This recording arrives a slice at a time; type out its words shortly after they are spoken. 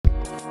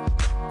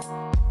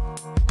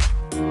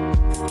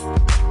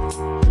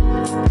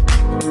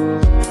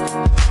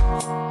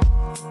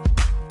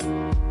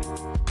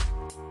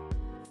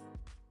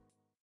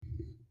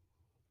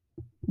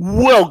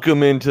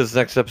Welcome into this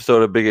next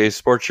episode of Big A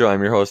Sports Show.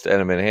 I'm your host,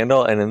 Adam Van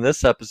Handel, and in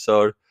this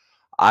episode,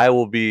 I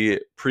will be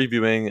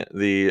previewing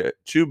the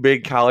two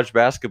big college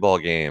basketball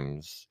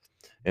games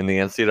in the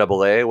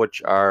NCAA,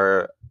 which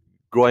are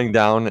going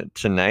down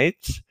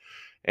tonight,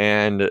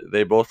 and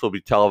they both will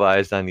be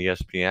televised on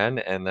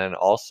ESPN. And then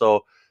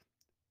also,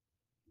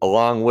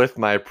 along with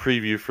my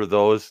preview for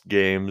those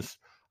games,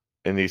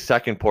 in the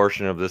second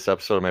portion of this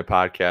episode of my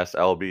podcast,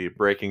 I will be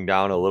breaking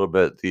down a little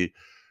bit the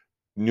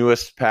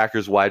newest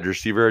Packers wide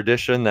receiver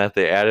edition that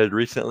they added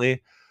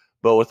recently.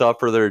 But without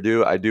further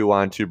ado, I do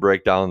want to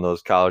break down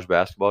those college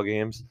basketball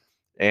games.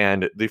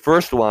 And the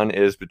first one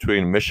is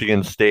between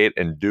Michigan State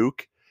and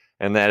Duke,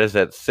 and that is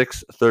at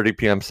 6:30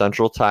 p.m.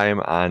 Central Time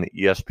on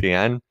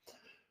ESPN.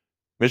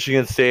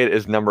 Michigan State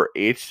is number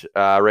 8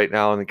 right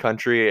now in the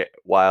country,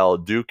 while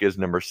Duke is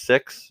number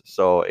 6.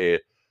 So a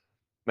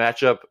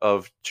matchup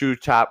of two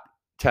top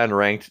 10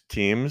 ranked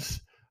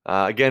teams.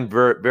 Again,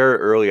 very, very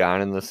early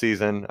on in the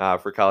season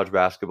for college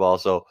basketball.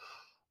 So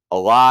a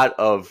lot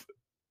of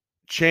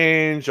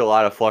change, a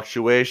lot of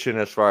fluctuation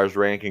as far as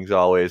rankings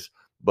always,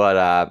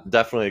 but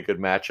definitely a good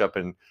matchup.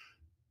 And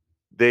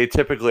they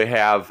typically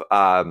have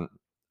a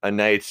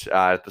night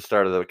at the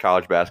start of the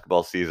college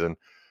basketball season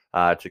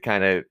to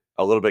kind of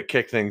a little bit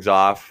kick things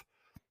off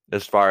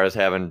as far as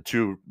having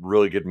two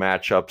really good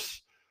matchups.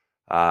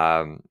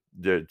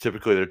 They're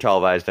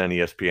televised on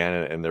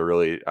ESPN, and they're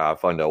really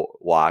fun to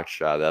watch.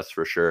 That's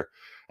for sure.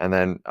 And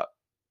then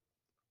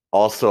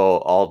also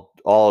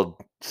all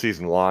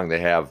season long, they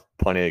have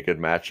plenty of good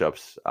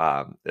matchups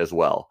as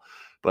well.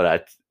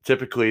 But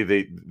typically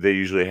they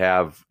usually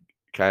have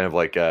kind of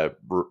like a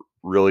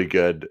really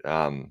good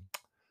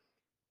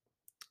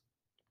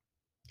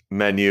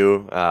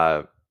menu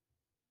of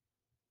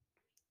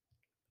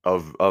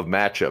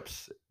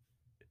matchups,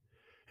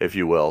 if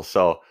you will.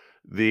 So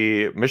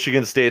the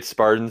Michigan State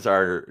Spartans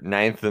are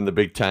 9th in the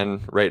Big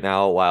Ten right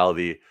now, while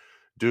the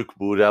Duke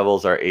Blue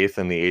Devils are 8th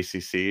in the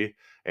ACC.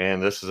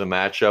 And this is a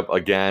matchup,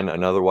 again,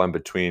 another one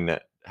between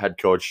head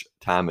coach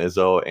Tom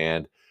Izzo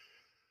and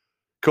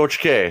Coach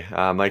K,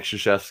 Mike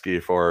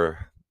Krzyzewski for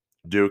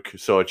Duke.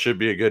 So it should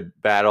be a good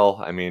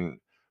battle. I mean,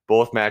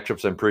 both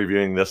matchups I'm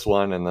previewing, this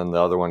one and then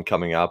the other one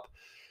coming up,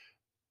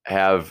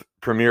 have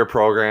premier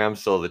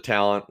programs, so the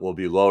talent will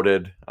be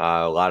loaded.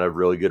 A lot of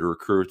really good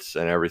recruits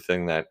and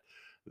everything that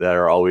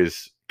are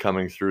always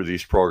coming through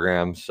these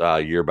programs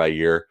year by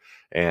year,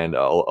 and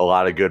a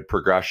lot of good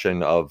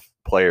progression of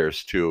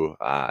players too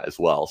as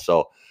well.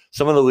 So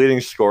some of the leading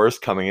scores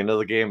coming into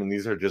the game, and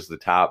these are just the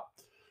top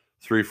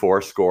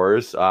 3-4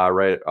 scores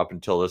right up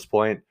until this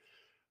point.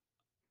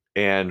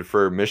 And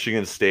for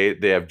Michigan State,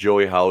 they have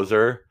Joey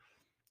Hauser,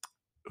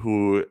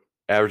 who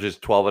averages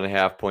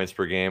 12.5 points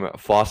per game.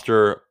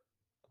 Foster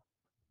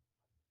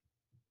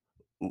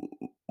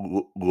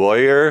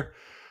Loyer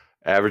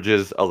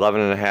averages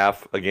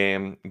 11.5 a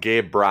game.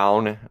 Gabe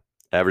Brown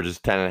averages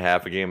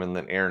 10.5 a game, and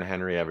then Aaron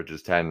Henry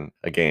averages 10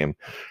 a game.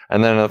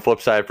 And then on the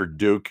flip side for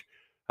Duke,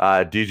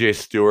 DJ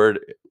Stewart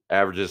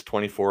averages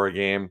 24 a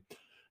game.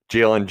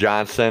 Jalen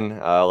Johnson,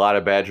 a lot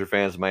of Badger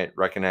fans might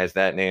recognize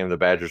that name. The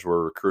Badgers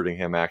were recruiting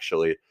him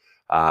actually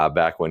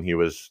back when he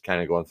was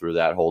kind of going through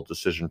that whole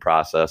decision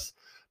process,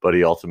 but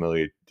he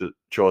ultimately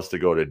chose to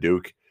go to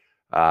Duke.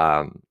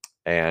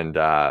 And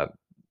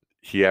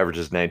he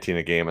averages 19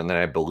 a game. And then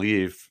I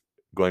believe,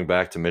 going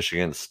back to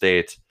Michigan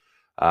State,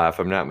 if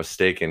I'm not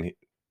mistaken,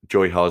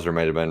 Joey Hauser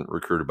might have been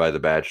recruited by the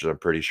Badgers. I'm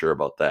pretty sure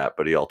about that,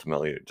 but he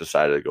ultimately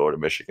decided to go to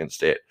Michigan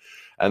State.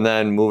 And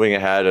then moving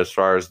ahead, as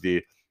far as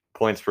the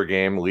points per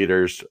game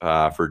leaders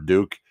for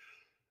Duke,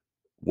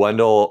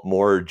 Wendell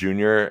Moore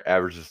Jr.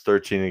 averages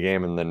 13 a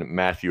game, and then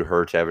Matthew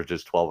Hurt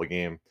averages 12 a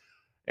game.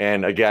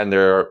 And again,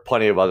 there are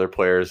plenty of other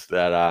players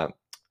that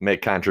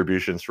make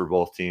contributions for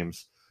both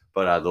teams,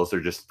 but those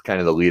are just kind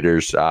of the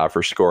leaders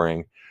for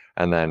scoring.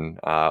 And then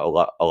a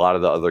lot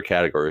of the other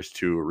categories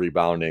too,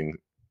 rebounding,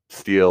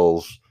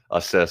 steals,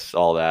 assists,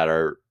 all that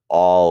are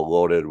all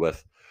loaded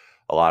with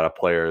a lot of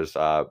players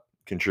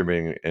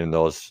contributing in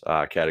those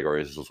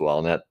categories as well.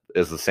 And that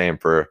is the same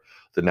for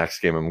the next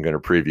game I'm going to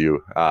preview,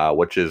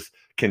 which is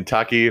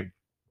Kentucky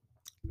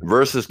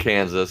versus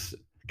Kansas.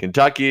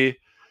 Kentucky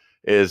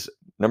is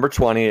number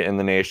 20 in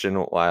the nation,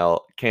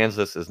 while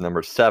Kansas is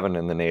number 7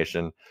 in the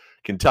nation.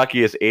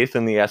 Kentucky is 8th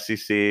in the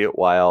SEC,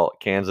 while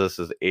Kansas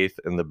is 8th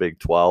in the Big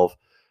 12.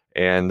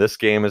 And this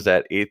game is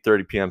at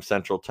 8:30 p.m.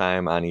 Central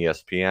Time on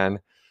ESPN.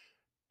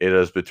 It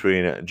is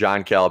between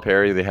John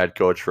Calipari, the head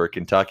coach for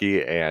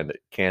Kentucky, and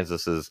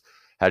Kansas's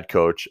head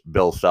coach,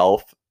 Bill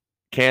Self.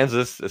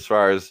 Kansas, as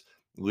far as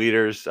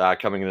leaders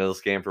coming into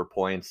this game for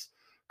points,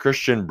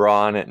 Christian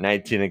Braun at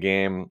 19 a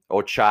game,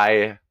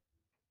 Ochai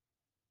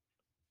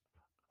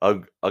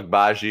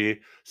Agbaji,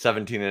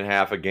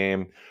 17.5 a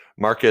game,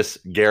 Marcus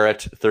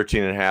Garrett,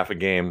 13.5 a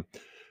game,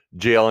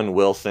 Jalen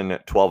Wilson,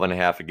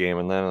 12.5 a game.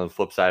 And then on the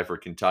flip side for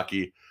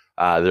Kentucky,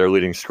 their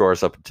leading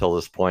scorers up until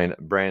this point,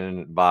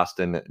 Brandon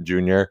Boston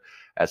Jr.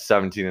 at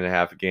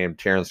 17.5 a game,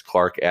 Terrence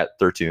Clark at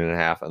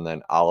 13.5, and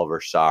then Oliver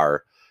Sarr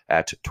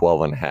at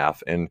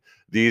 12.5. And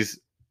these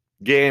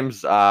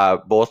games.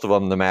 Both of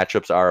them, the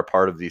matchups are a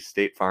part of the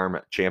State Farm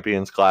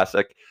Champions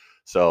Classic,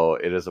 so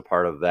it is a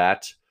part of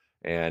that.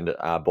 And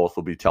both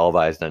will be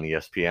televised on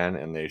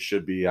ESPN, and they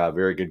should be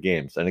very good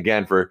games. And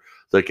again, for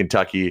the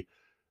Kentucky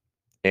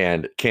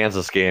and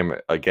Kansas game,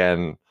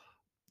 again,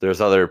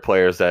 there's other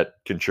players that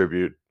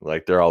contribute,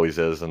 like there always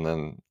is, and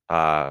then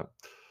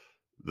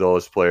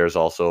those players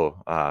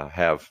also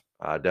have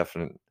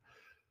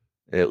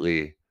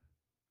definitely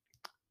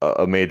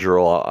a major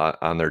role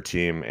on their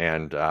team,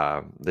 and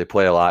they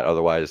play a lot.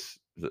 Otherwise,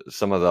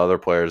 some of the other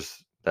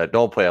players that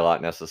don't play a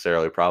lot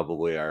necessarily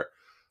probably are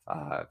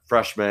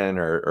freshmen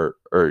or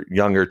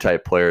younger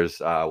type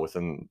players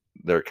within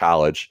their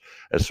college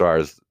as far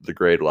as the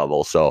grade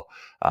level. So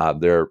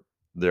they're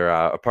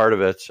a part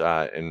of it,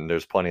 and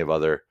there's plenty of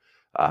other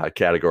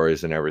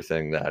categories and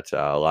everything that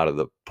a lot of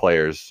the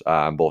players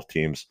on both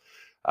teams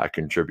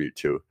contribute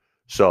to.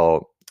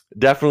 So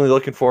definitely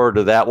looking forward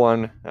to that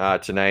one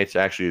tonight.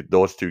 Actually,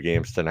 those two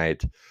games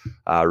tonight.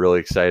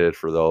 Really excited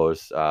for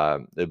those.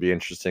 It'd be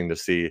interesting to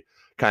see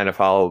kind of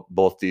how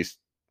both these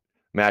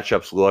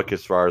matchups look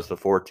as far as the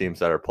four teams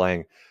that are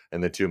playing in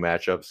the two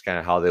matchups, kind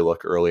of how they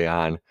look early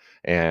on.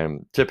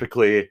 And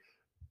typically,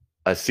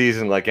 a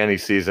season like any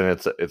season,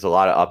 it's a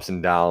lot of ups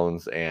and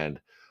downs, and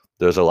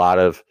there's a lot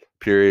of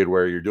period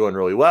where you're doing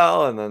really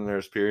well, and then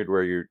there's period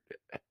where you're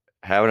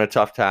having a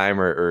tough time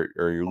or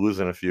you're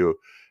losing a few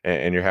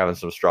and you're having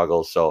some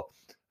struggles. So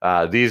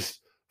these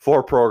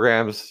four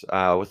programs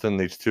within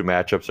these two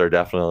matchups are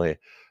definitely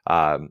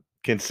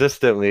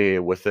consistently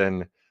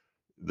within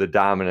the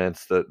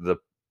dominance, the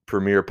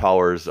premier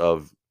powers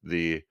of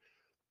the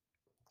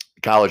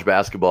college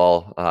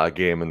basketball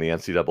game in the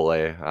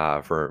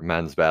NCAA for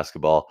men's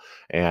basketball,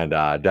 and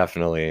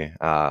definitely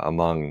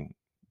among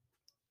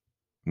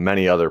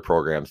many other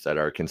programs that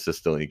are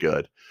consistently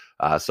good.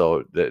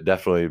 So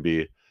definitely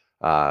be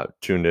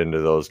tuned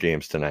into those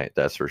games tonight.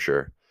 That's for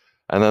sure.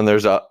 And then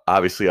there's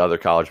obviously other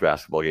college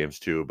basketball games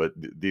too, but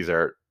these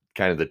are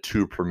kind of the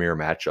two premier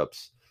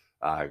matchups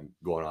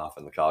going off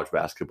in the college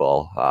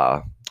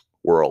basketball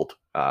world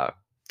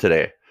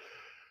today.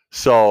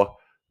 So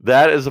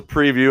that is a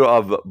preview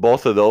of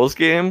both of those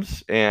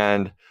games,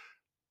 and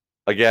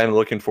again,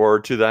 looking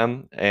forward to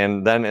them.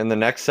 And then in the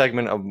next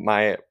segment of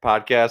my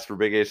podcast for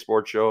Big A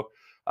Sports Show,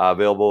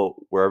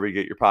 available wherever you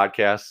get your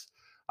podcasts,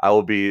 I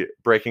will be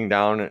breaking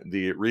down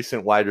the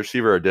recent wide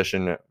receiver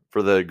addition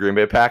for the Green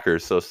Bay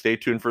Packers. So stay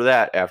tuned for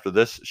that after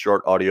this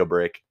short audio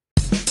break.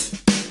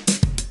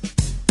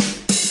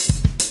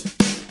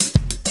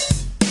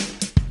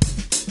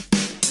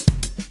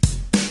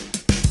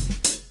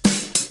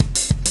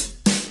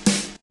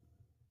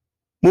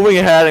 Moving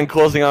ahead and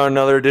closing out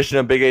another edition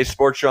of Big A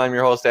Sports Show, I'm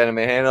your host, Adam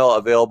Handel,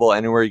 available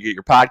anywhere you get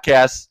your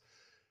podcasts.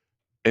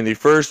 In the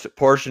first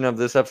portion of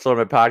this episode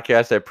of my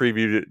podcast, I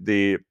previewed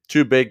the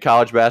two big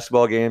college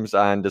basketball games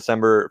on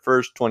December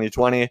 1st,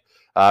 2020,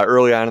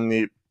 early on in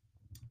the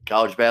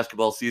college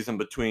basketball season,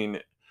 between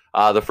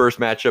the first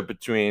matchup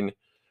between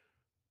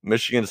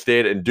Michigan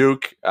State and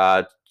Duke,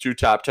 two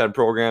top 10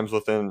 programs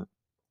within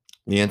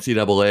the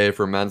NCAA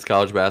for men's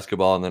college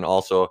basketball, and then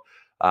also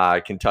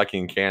Kentucky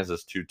and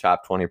Kansas, two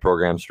top 20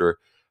 programs for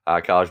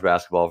college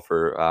basketball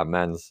for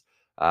men's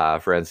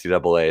for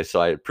NCAA.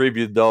 So I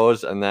previewed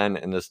those, and then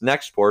in this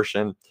next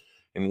portion,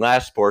 in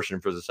last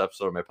portion for this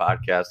episode of my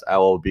podcast, I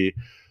will be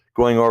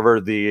going over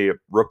the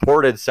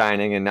reported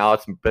signing, and now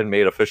it's been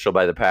made official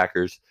by the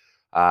Packers.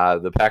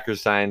 The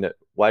Packers signed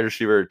wide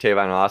receiver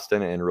Tavon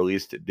Austin and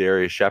released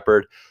Darius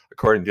Shepard,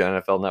 according to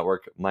NFL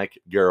Network Mike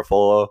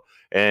Garafolo.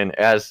 And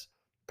as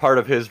part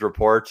of his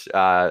report,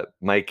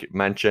 Mike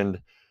mentioned,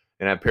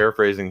 and I'm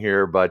paraphrasing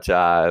here, but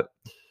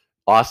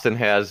Austin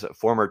has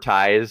former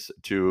ties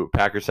to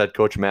Packers head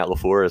coach Matt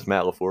LaFleur, as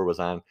Matt LaFleur was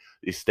on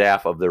the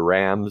staff of the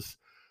Rams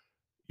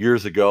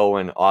years ago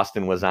when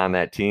Austin was on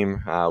that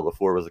team.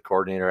 LaFleur was a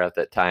coordinator at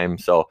that time,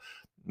 so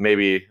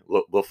maybe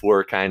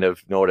LaFleur kind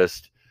of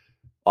noticed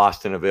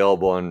Austin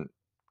available and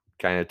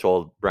kind of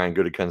told Brian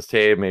Gutekunst,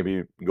 hey,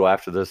 maybe go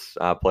after this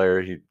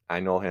player. I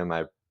know him. I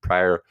have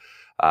prior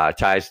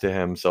ties to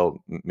him,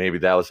 so maybe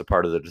that was a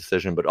part of the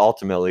decision. But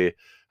ultimately,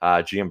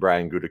 GM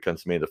Brian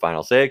Gutekunst made the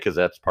final say because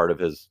that's part of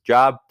his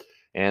job,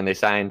 and they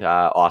signed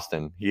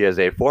Austin. He is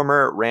a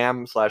former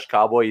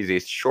Ram/Cowboy. He's a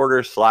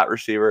shorter slot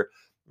receiver,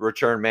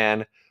 return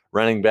man,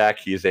 running back.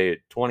 He's a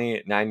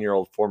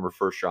 29-year-old former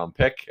first-round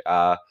pick.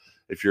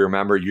 If you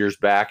remember years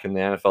back in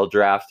the NFL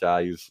draft,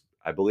 he was,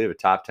 I believe, a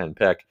top 10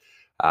 pick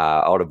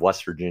out of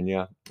West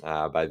Virginia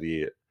by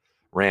the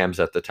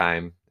Rams at the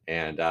time.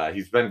 And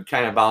he's been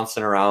kind of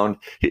bouncing around.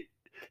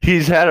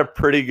 He's had a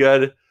pretty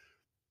good,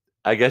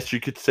 I guess you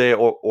could say,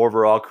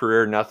 overall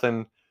career.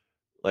 Nothing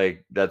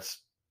like that's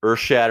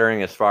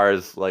earth-shattering as far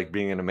as like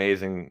being an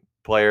amazing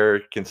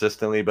player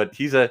consistently, but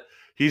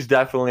he's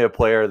definitely a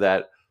player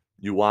that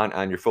you want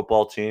on your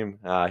football team.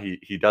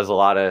 He does a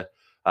lot of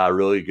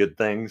really good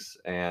things,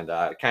 and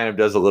kind of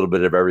does a little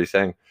bit of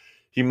everything.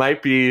 He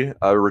might be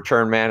a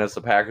return man, as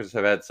the Packers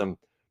have had some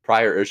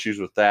prior issues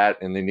with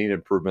that, and they need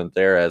improvement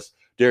there, as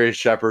Darius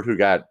Shepard, who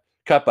got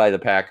cut by the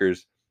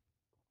Packers,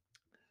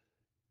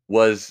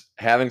 was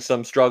having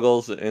some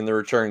struggles in the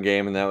return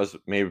game, and that was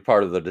maybe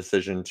part of the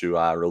decision to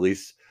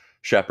release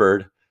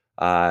Shepard.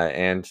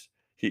 And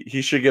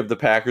he should give the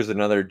Packers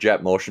another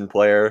jet motion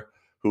player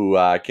who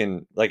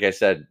can, like I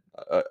said,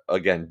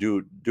 again,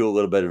 do a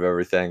little bit of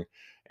everything.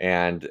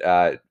 And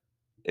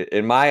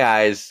in my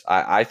eyes,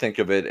 I think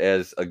of it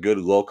as a good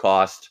low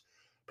cost,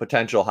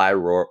 potential high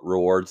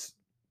rewards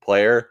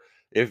player.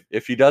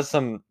 If he does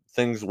some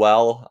things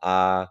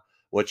well,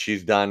 which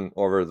he's done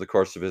over the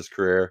course of his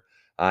career,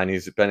 and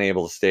he's been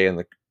able to stay in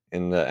the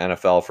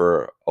NFL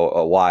for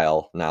a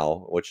while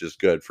now, which is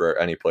good for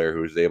any player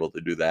who's able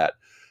to do that.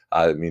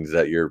 It means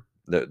that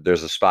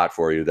there's a spot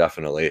for you,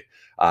 definitely.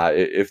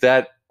 If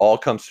that all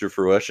comes to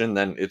fruition,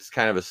 then it's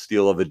kind of a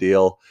steal of a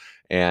deal,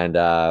 and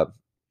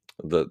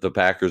the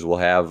Packers will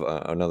have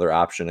another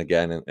option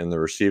again in the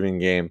receiving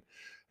game,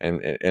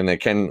 and they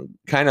can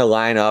kind of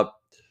line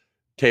up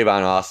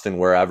Tavon Austin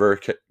wherever,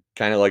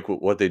 kind of like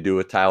what they do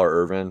with Tyler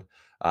Ervin.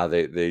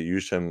 They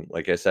use him,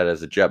 like I said,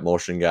 as a jet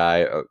motion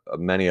guy,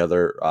 many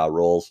other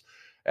roles,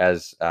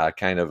 as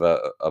kind of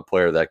a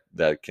player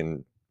that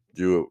can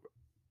do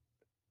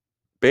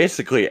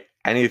basically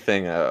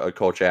anything a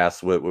coach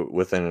asks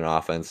within an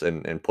offense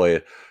and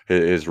play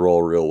his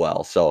role real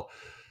well. So,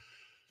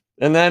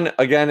 and then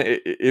again,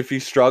 if he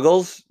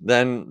struggles,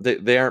 then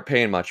they aren't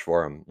paying much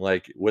for him.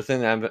 Like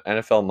within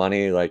NFL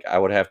money, like I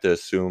would have to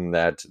assume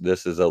that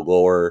this is a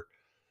lower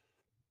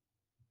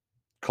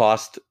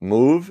cost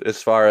move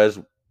as far as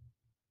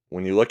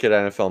when you look at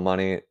NFL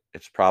money,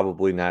 it's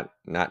probably not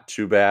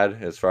too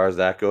bad as far as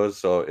that goes.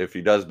 So if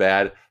he does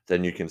bad,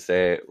 then you can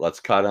say let's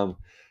cut him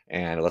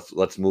and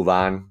let's move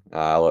on.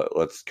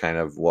 Let's kind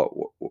of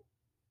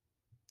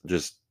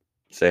just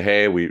say,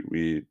 hey,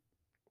 we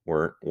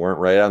weren't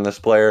right on this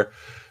player,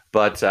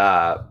 but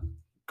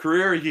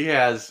career he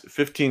has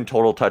 15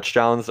 total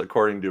touchdowns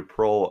according to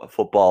Pro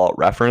Football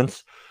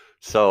Reference.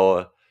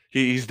 So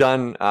he's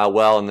done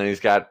well, and then he's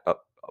got a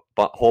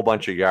whole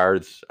bunch of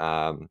yards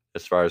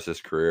as far as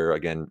his career,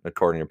 again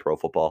according to Pro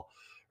Football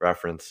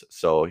Reference.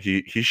 So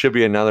he should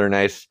be another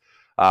nice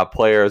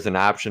player as an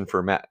option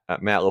for Matt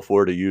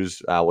LaFleur to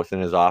use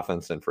within his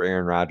offense, and for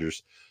Aaron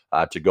Rodgers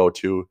to go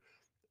to.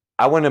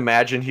 I wouldn't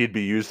imagine he'd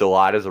be used a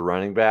lot as a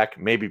running back,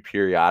 maybe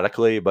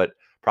periodically, but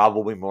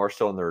probably more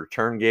so in the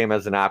return game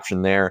as an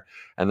option there.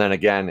 And then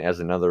again, as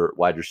another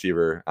wide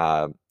receiver,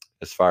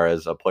 as far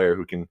as a player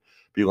who can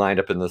be lined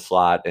up in the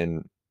slot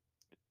and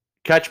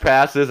catch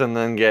passes and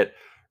then get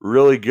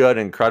really good,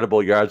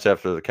 incredible yards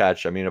after the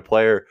catch. I mean, a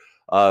player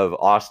of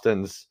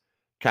Austin's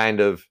kind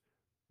of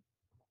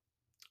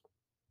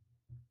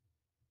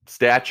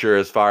stature,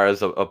 as far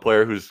as a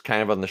player who's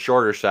kind of on the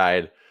shorter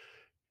side,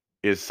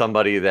 is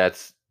somebody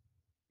that's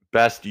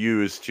best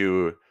used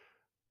to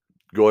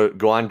go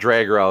on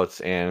drag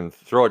routes and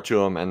throw it to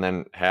him and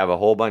then have a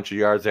whole bunch of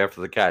yards after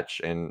the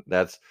catch. And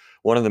that's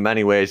one of the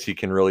many ways he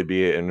can really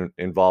be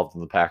involved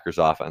in the Packers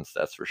offense.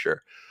 That's for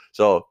sure.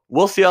 So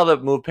we'll see how the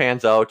move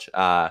pans out.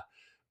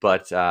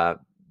 But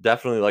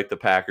definitely like the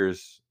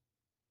Packers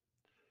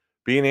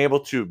being able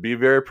to be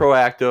very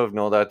proactive,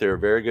 know that they're a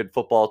very good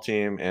football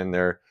team and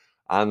they're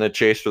on the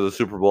chase for the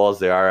Super Bowl as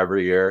they are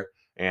every year.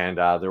 And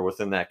they're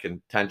within that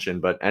contention.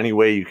 But any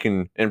way you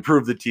can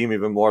improve the team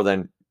even more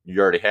than you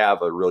already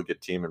have a really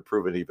good team,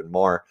 improve it even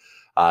more,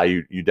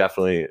 you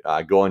definitely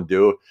go and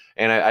do.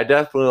 And I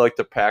definitely like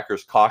the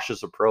Packers'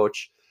 cautious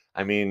approach.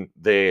 I mean,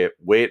 they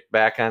wait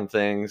back on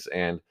things,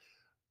 and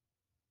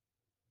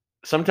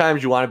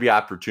sometimes you want to be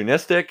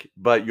opportunistic,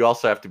 but you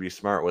also have to be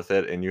smart with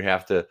it, and you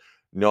have to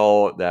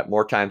know that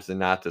more times than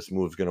not, this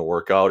move's going to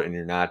work out, and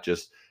you're not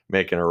just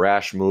making a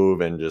rash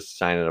move and just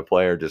signing a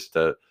player just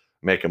to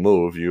make a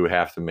move. You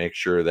have to make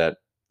sure that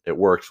it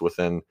works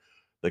within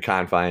the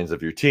confines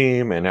of your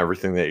team and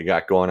everything that you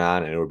got going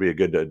on, and it would be a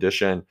good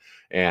addition.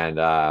 And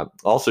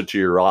also to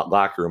your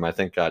locker room, I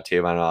think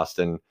Tavon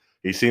Austin,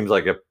 he seems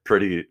like a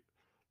pretty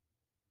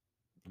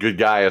good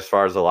guy as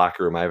far as the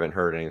locker room. I haven't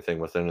heard anything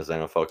within his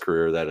NFL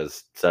career that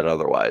has said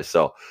otherwise.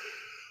 So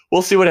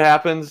we'll see what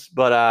happens.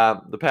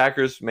 But the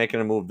Packers making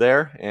a move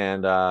there,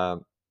 and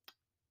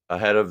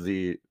ahead of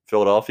the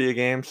Philadelphia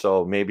game,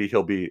 so maybe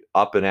he'll be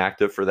up and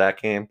active for that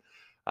game.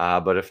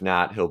 But if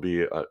not, he'll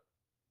be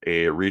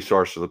a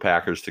resource for the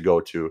Packers to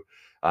go to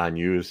and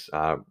use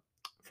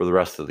for the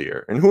rest of the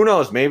year. And who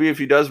knows, maybe if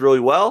he does really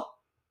well,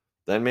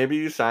 then maybe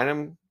you sign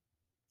him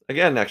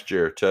again next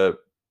year to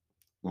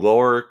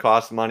lower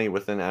cost money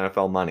within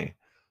NFL money.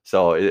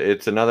 So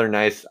it's another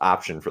nice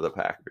option for the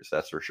Packers,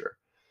 that's for sure.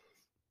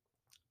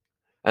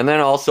 And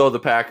then also the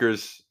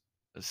Packers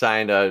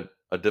signed a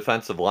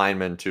defensive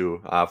lineman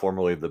to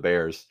formerly the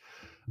Bears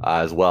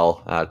as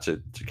well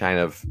to kind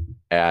of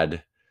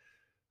add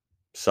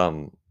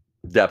some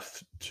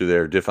depth to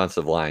their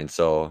defensive line.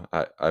 So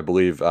I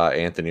believe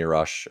Anthony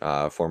Rush,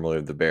 formerly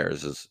of the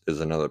Bears, is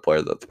another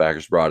player that the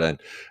Packers brought in.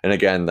 And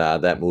again,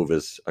 that move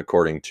is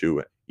according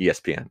to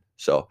ESPN.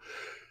 So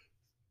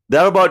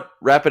That'll about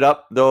wrap it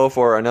up, though,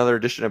 for another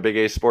edition of Big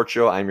A Sports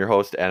Show. I'm your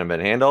host, Adam Van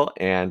Handel,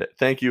 and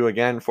thank you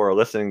again for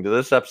listening to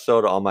this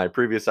episode, all my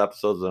previous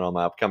episodes, and all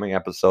my upcoming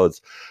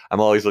episodes. I'm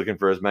always looking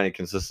for as many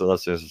consistent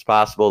listeners as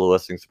possible. The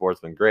listening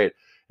support's been great,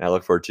 and I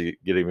look forward to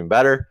get even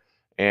better.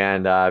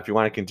 And if you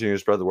want to continue to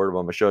spread the word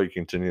about my show, you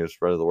continue to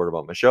spread the word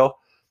about my show.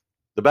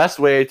 The best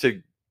way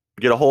to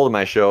get a hold of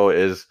my show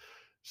is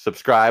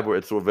subscribe.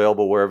 It's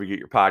available wherever you get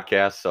your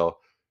podcasts. So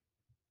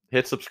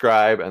hit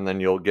subscribe, and then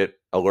you'll get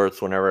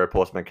alerts whenever I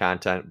post my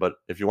content. But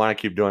if you want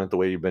to keep doing it the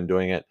way you've been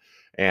doing it,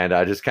 and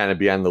just kind of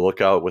be on the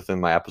lookout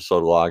within my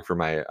episode log for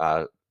my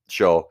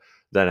show,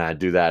 then I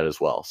do that as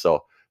well.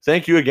 So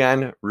thank you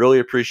again. Really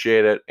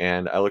appreciate it.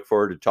 And I look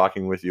forward to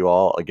talking with you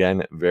all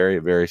again very,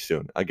 very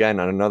soon. Again,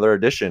 on another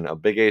edition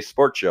of Big A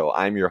Sports Show,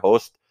 I'm your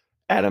host,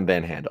 Adam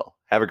Van Handel.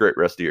 Have a great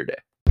rest of your day.